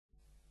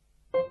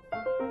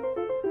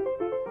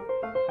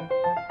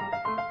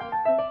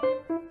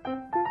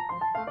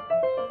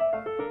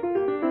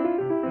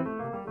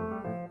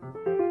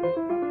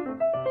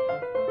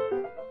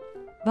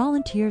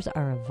Volunteers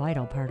are a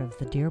vital part of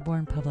the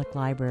Dearborn Public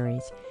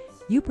Libraries.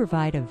 You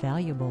provide a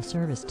valuable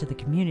service to the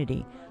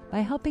community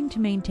by helping to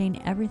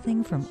maintain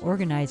everything from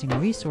organizing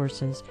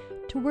resources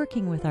to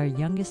working with our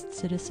youngest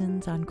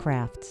citizens on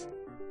crafts.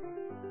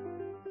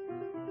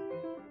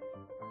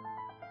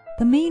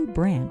 The main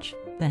branch,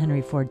 the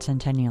Henry Ford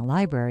Centennial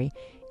Library,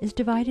 is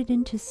divided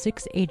into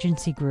 6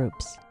 agency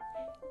groups: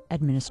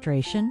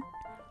 administration,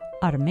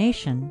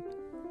 automation,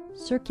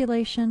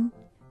 circulation,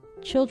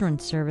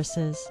 children's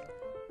services,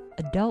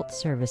 adult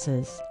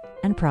services,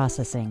 and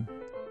processing.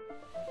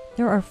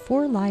 There are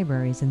 4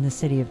 libraries in the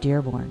city of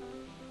Dearborn.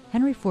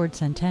 Henry Ford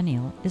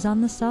Centennial is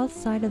on the south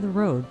side of the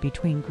road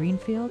between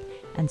Greenfield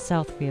and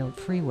Southfield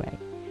Freeway.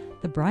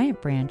 The Bryant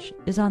branch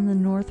is on the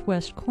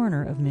northwest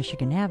corner of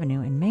Michigan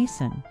Avenue in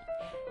Mason.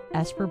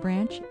 Esper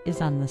branch is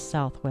on the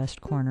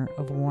southwest corner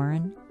of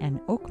Warren and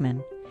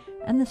Oakman,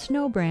 and the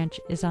Snow branch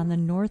is on the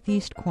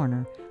northeast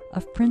corner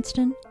of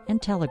Princeton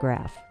and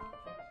Telegraph.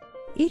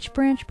 Each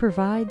branch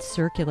provides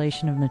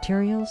circulation of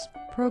materials,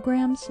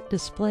 programs,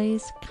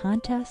 displays,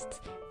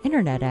 contests,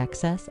 internet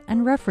access,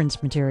 and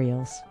reference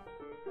materials.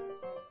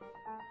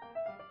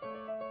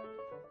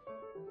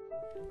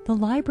 The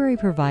library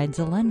provides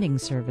a lending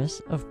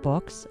service of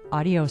books,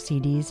 audio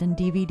CDs, and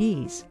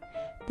DVDs.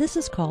 This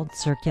is called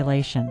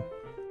circulation.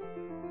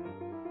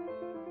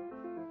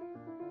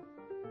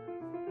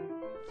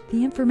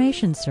 The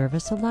information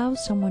service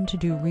allows someone to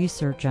do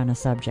research on a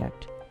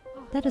subject.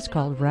 That is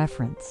called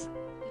reference.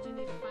 Did you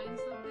need to find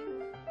something?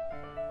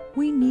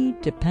 We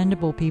need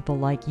dependable people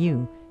like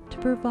you to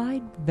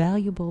provide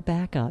valuable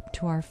backup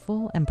to our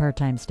full and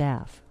part-time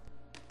staff.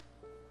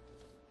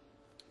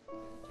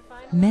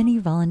 Many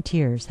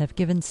volunteers have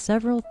given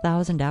several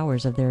thousand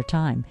hours of their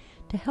time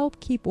to help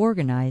keep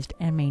organized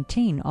and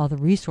maintain all the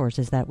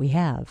resources that we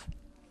have.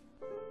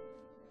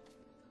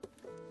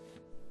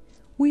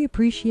 We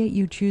appreciate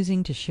you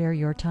choosing to share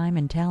your time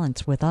and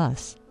talents with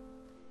us.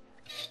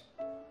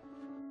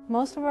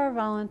 Most of our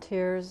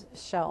volunteers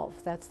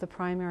shelve. That's the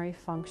primary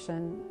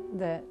function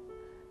that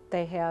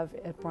they have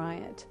at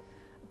Bryant.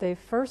 They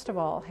first of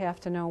all have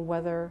to know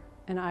whether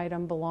an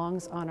item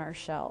belongs on our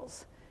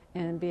shelves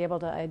and be able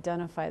to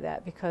identify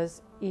that,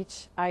 because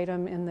each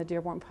item in the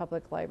Dearborn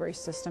Public Library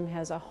system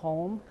has a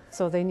home.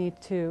 So they need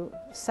to,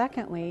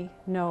 secondly,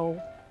 know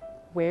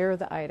where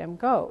the item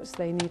goes.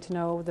 They need to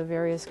know the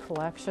various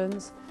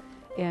collections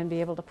and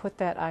be able to put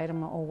that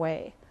item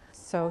away.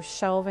 So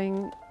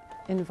shelving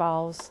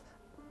involves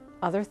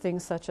other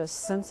things such as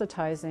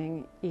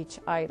sensitizing each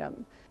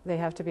item. They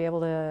have to be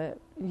able to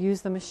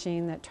use the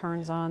machine that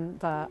turns on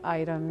the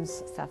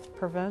item's theft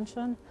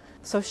prevention.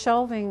 So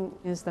shelving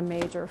is the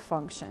major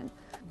function.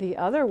 The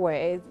other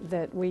way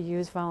that we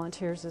use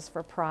volunteers is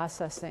for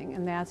processing,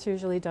 and that's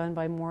usually done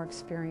by more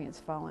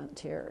experienced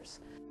volunteers.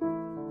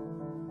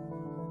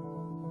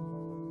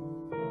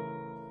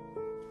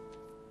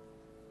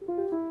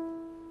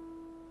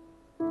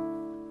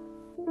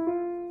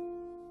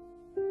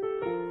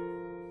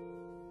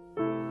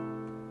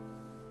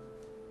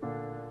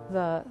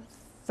 The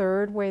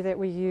third way that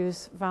we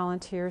use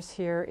volunteers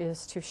here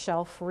is to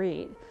shelf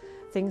read.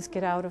 Things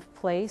get out of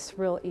place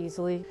real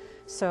easily,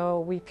 so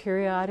we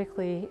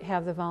periodically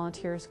have the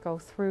volunteers go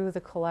through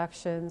the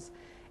collections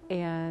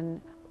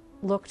and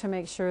look to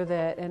make sure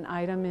that an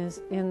item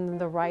is in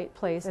the right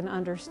place and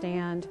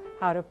understand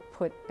how to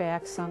put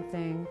back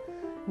something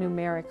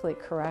numerically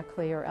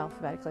correctly or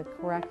alphabetically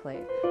correctly.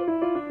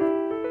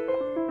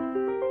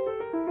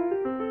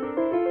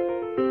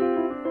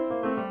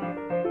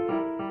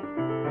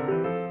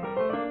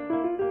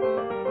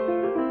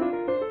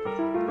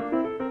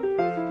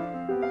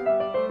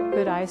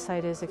 Good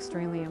eyesight is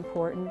extremely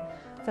important.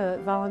 The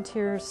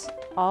volunteers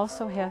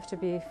also have to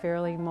be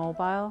fairly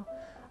mobile.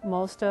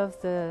 Most of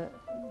the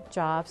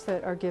jobs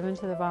that are given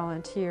to the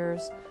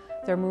volunteers,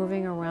 they're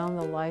moving around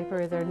the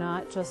library. They're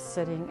not just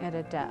sitting at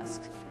a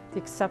desk. The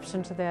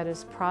exception to that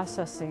is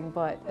processing,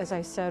 but as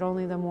I said,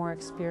 only the more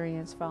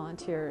experienced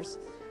volunteers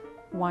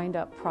wind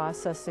up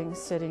processing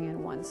sitting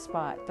in one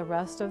spot. The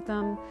rest of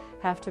them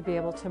have to be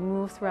able to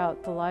move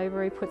throughout the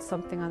library, put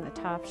something on the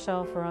top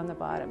shelf or on the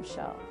bottom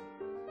shelf.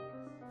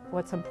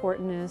 What's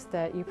important is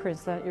that you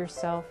present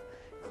yourself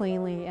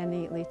cleanly and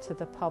neatly to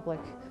the public.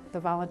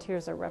 The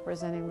volunteers are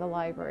representing the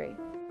library.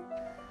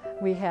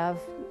 We have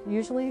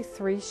usually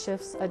 3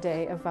 shifts a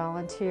day of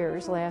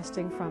volunteers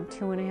lasting from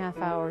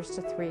 2.5 hours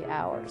to 3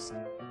 hours.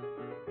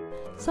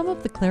 Some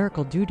of the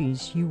clerical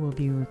duties you will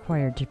be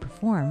required to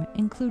perform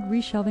include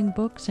reshelving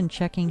books and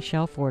checking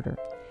shelf order.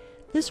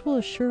 This will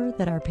assure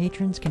that our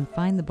patrons can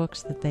find the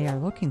books that they are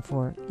looking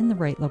for in the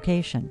right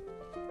location.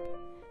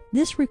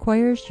 This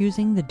requires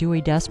using the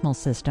Dewey Decimal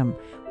System,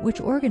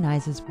 which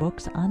organizes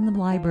books on the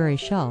library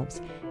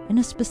shelves in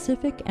a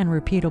specific and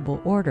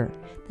repeatable order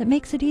that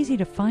makes it easy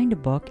to find a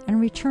book and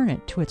return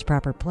it to its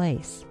proper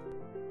place.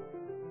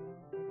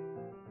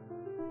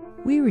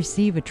 We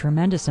receive a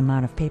tremendous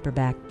amount of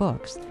paperback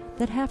books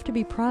that have to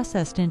be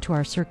processed into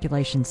our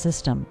circulation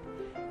system.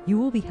 You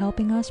will be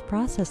helping us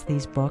process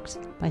these books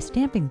by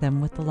stamping them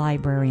with the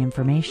library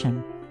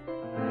information.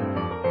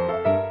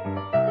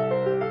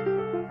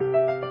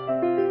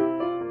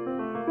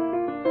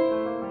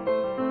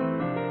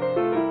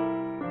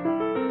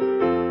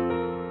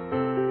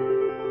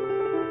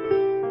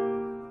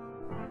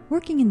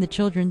 working in the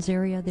children's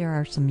area, there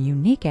are some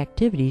unique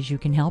activities you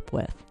can help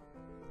with.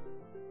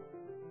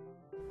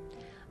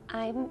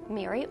 I'm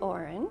Mary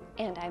Oren,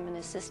 and I'm an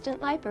assistant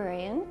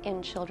librarian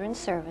in Children's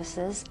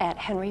Services at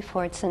Henry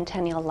Ford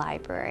Centennial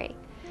Library.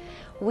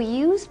 We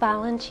use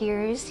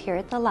volunteers here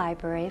at the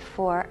library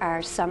for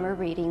our summer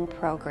reading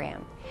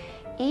program.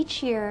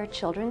 Each year,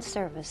 Children's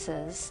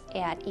Services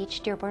at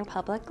each Dearborn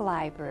Public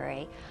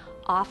Library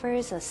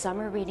offers a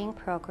summer reading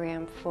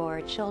program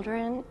for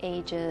children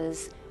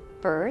ages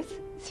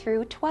birth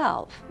through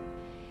 12.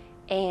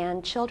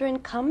 And children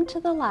come to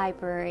the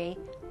library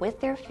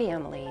with their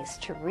families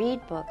to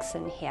read books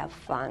and have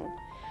fun.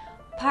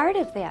 Part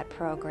of that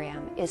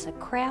program is a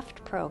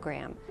craft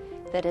program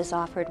that is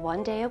offered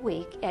one day a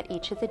week at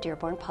each of the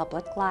Dearborn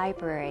Public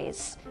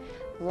Libraries.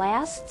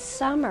 Last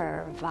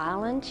summer,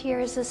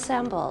 volunteers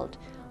assembled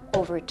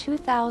over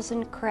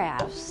 2,000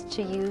 crafts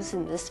to use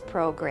in this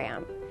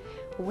program.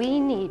 We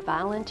need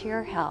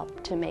volunteer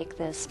help to make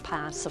this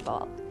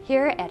possible.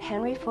 Here at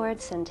Henry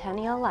Ford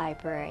Centennial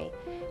Library,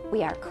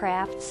 we are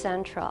Craft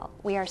Central.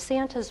 We are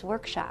Santa's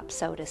workshop,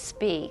 so to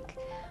speak.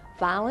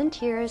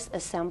 Volunteers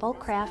assemble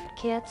craft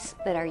kits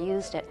that are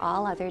used at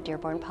all other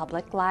Dearborn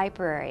Public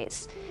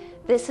Libraries.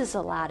 This is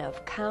a lot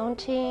of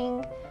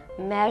counting,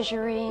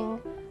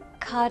 measuring,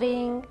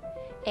 cutting,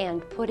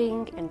 and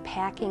putting and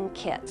packing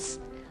kits.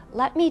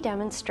 Let me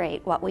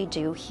demonstrate what we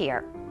do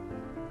here.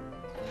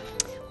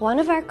 One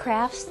of our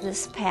crafts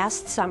this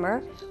past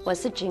summer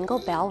was a Jingle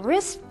Bell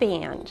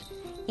wristband.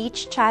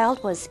 Each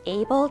child was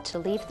able to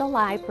leave the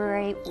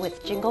library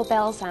with jingle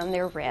bells on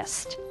their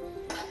wrist.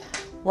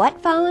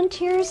 What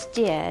volunteers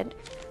did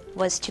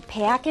was to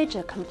package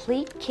a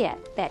complete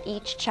kit that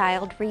each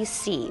child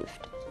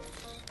received.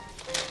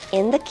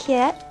 In the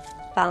kit,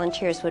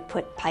 volunteers would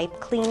put pipe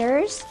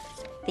cleaners,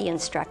 the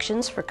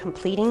instructions for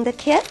completing the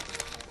kit,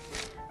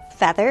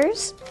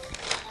 feathers,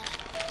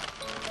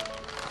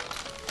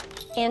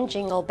 and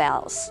jingle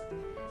bells.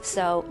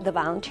 So the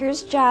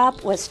volunteers'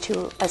 job was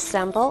to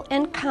assemble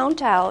and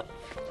count out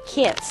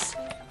kits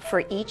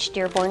for each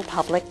Dearborn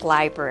Public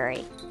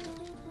Library.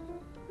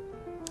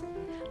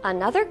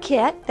 Another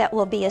kit that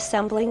we'll be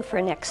assembling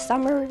for next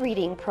summer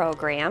reading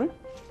program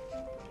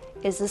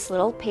is this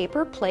little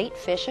paper plate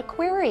fish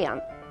aquarium.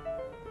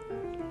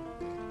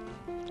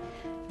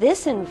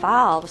 This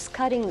involves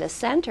cutting the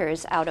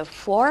centers out of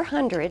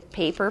 400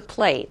 paper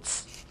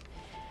plates,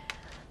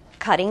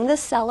 cutting the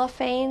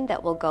cellophane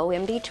that will go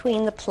in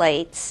between the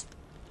plates,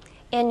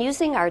 and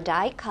using our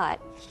die-cut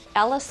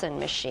Ellison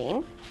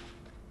machine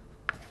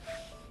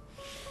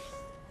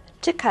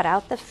to cut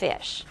out the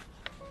fish.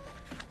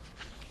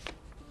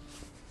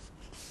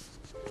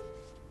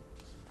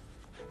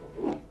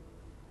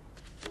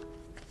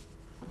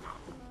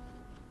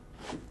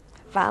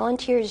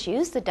 Volunteers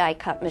use the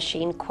die-cut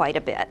machine quite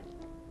a bit.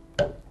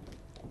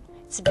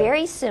 It's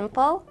very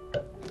simple.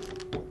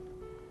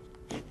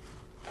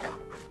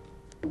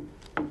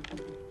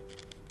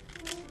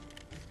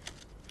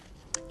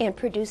 And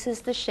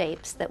produces the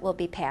shapes that will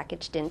be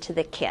packaged into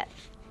the kit.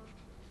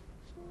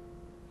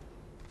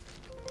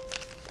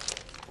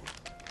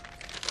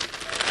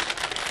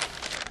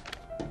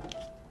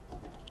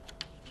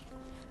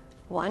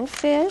 One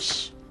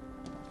fish,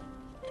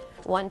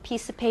 one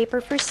piece of paper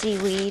for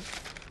seaweed,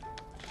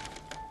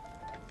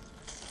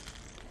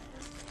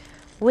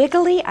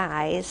 wiggly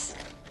eyes,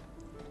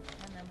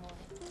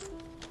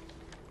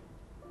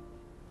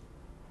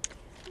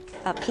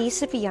 a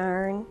piece of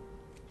yarn,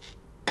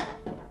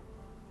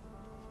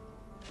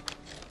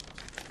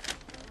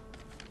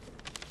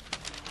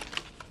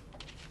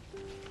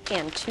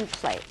 and 2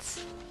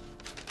 plates.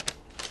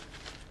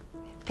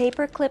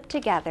 Paper clipped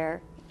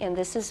together, and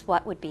this is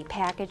what would be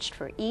packaged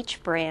for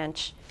each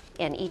branch,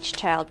 and each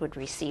child would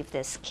receive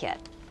this kit.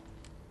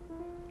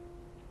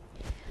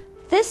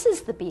 This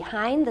is the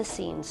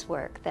behind-the-scenes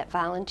work that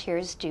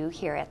volunteers do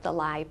here at the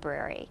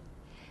library.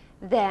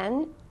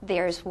 Then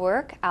there's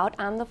work out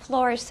on the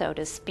floor, so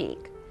to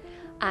speak.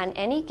 On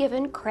any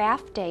given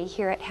craft day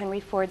here at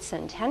Henry Ford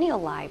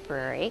Centennial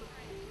Library,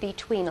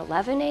 between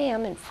 11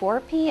 a.m. and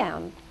 4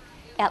 p.m.,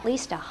 at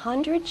least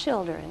 100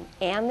 children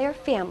and their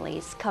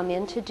families come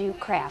in to do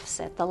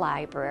crafts at the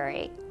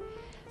library.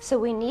 So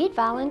we need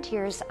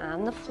volunteers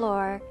on the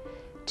floor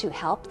to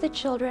help the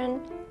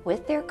children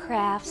with their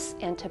crafts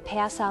and to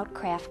pass out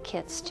craft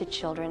kits to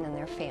children and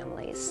their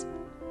families.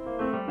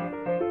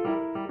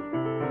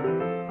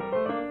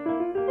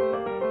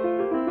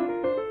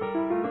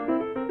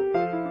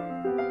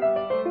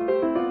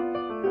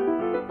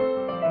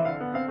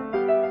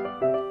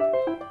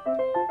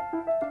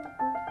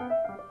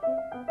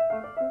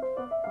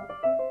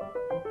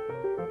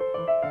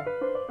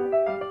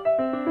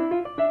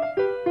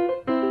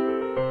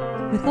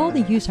 With all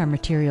the use our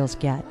materials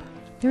get,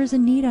 there is a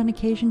need on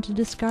occasion to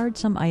discard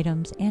some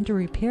items and to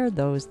repair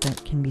those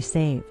that can be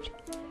saved.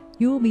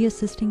 You will be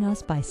assisting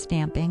us by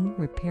stamping,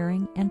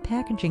 repairing, and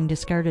packaging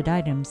discarded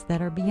items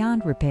that are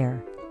beyond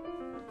repair.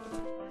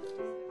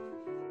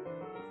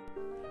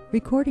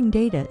 Recording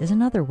data is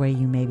another way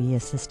you may be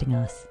assisting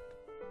us.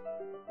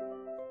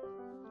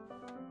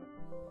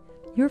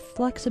 Your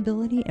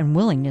flexibility and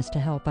willingness to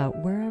help out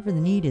wherever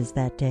the need is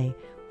that day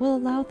will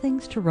allow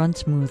things to run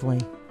smoothly.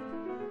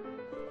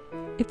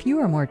 If you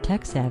are more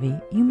tech-savvy,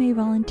 you may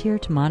volunteer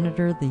to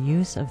monitor the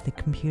use of the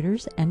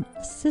computers and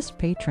assist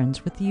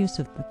patrons with the use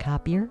of the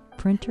copier,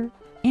 printer,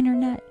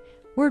 internet,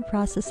 word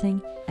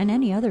processing, and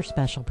any other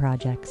special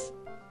projects.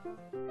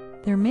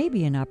 There may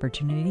be an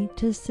opportunity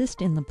to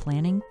assist in the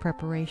planning,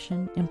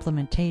 preparation,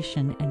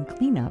 implementation, and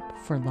cleanup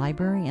for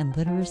library and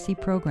literacy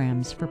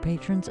programs for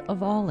patrons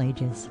of all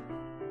ages.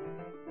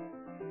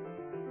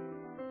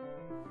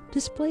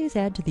 Displays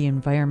add to the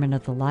environment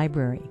of the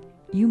library.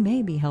 You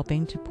may be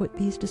helping to put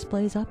these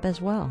displays up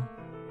as well.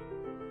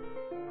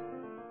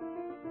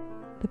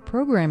 The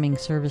programming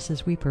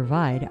services we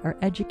provide are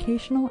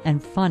educational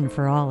and fun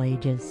for all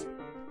ages.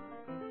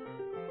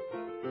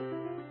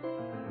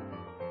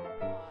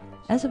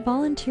 As a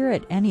volunteer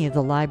at any of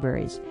the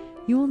libraries,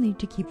 you will need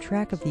to keep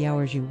track of the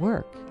hours you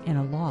work in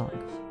a log.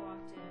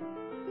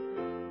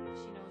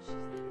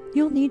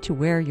 You'll need to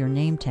wear your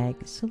name tag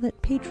so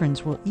that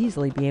patrons will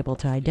easily be able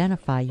to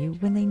identify you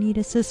when they need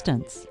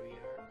assistance.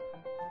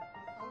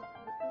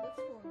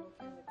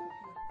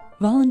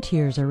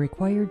 Volunteers are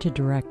required to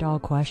direct all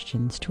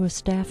questions to a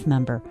staff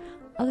member,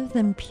 other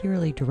than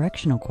purely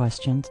directional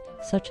questions,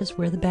 such as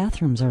where the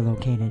bathrooms are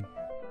located.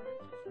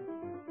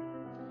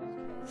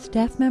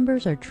 Staff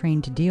members are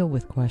trained to deal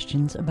with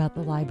questions about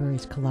the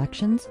library's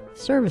collections,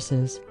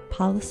 services,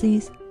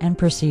 policies, and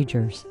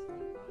procedures.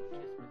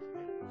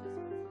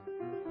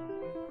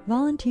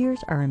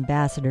 Volunteers are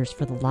ambassadors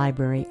for the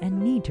library and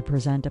need to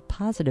present a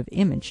positive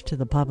image to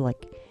the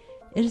public.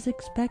 It is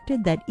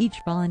expected that each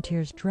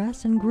volunteer's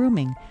dress and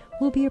grooming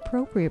will be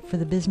appropriate for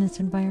the business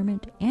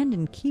environment and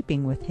in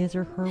keeping with his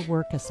or her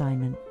work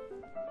assignment.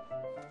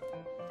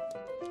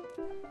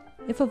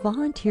 If a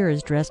volunteer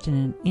is dressed in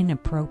an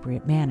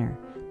inappropriate manner,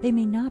 they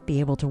may not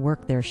be able to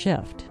work their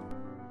shift.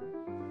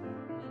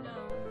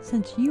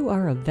 Since you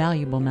are a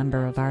valuable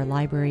member of our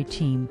library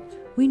team,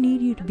 we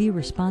need you to be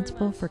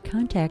responsible for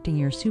contacting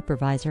your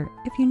supervisor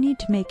if you need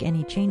to make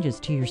any changes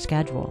to your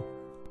schedule.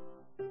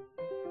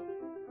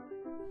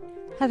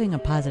 Having a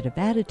positive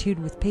attitude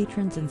with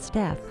patrons and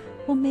staff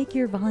will make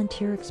your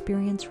volunteer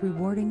experience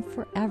rewarding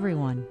for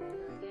everyone.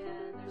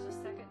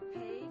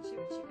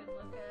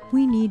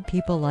 We need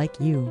people like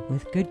you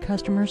with good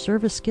customer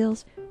service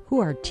skills who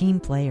are team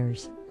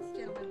players.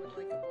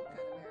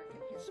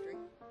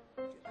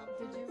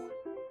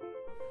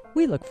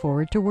 We look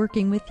forward to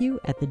working with you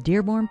at the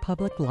Dearborn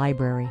Public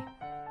Library.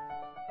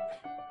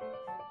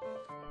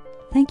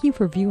 Thank you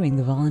for viewing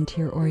the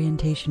volunteer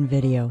orientation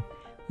video.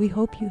 We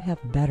hope you have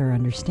a better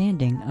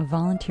understanding of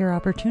volunteer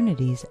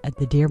opportunities at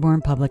the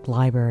Dearborn Public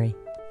Library.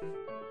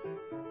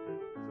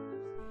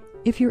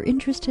 If you're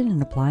interested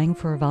in applying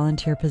for a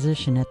volunteer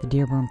position at the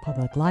Dearborn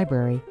Public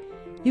Library,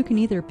 you can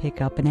either pick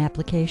up an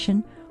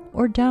application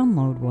or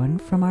download one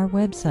from our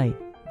website,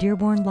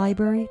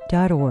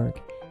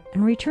 dearbornlibrary.org,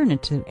 and return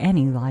it to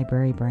any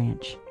library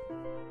branch.